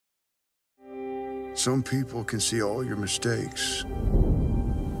Some people can see all your mistakes.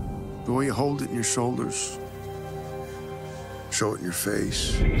 The way you hold it in your shoulders, show it in your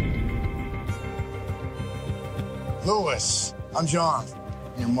face. Louis, I'm John.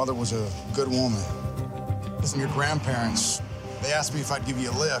 Your mother was a good woman. Listen, your grandparents, they asked me if I'd give you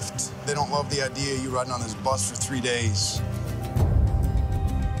a lift. They don't love the idea of you riding on this bus for 3 days.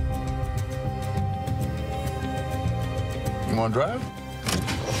 You want to drive?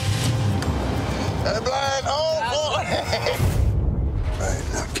 Blind, oh, boy! Right,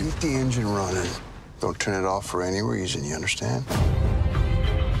 now keep the engine running. Don't turn it off for any reason, you understand?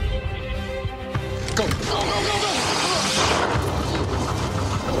 Go, go, go, go, go!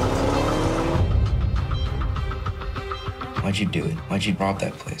 Why'd you do it? Why'd you rob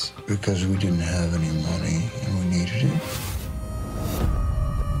that place? Because we didn't have any money and we needed it.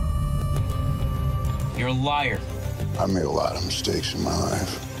 You're a liar. I made a lot of mistakes in my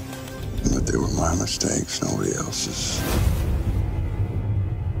life, but they were my mistakes, nobody else's.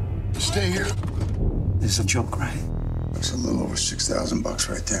 Stay here. This is a joke, right? That's a little over $6,000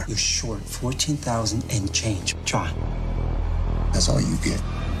 right there. You're short 14,000 and change. John. That's all you get.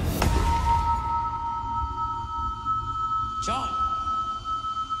 John!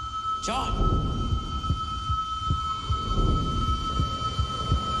 John!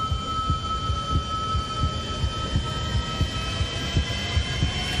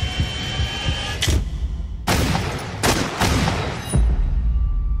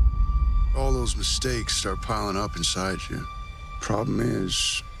 All those mistakes start piling up inside you. Problem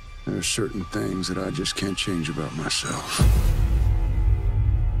is, there are certain things that I just can't change about myself.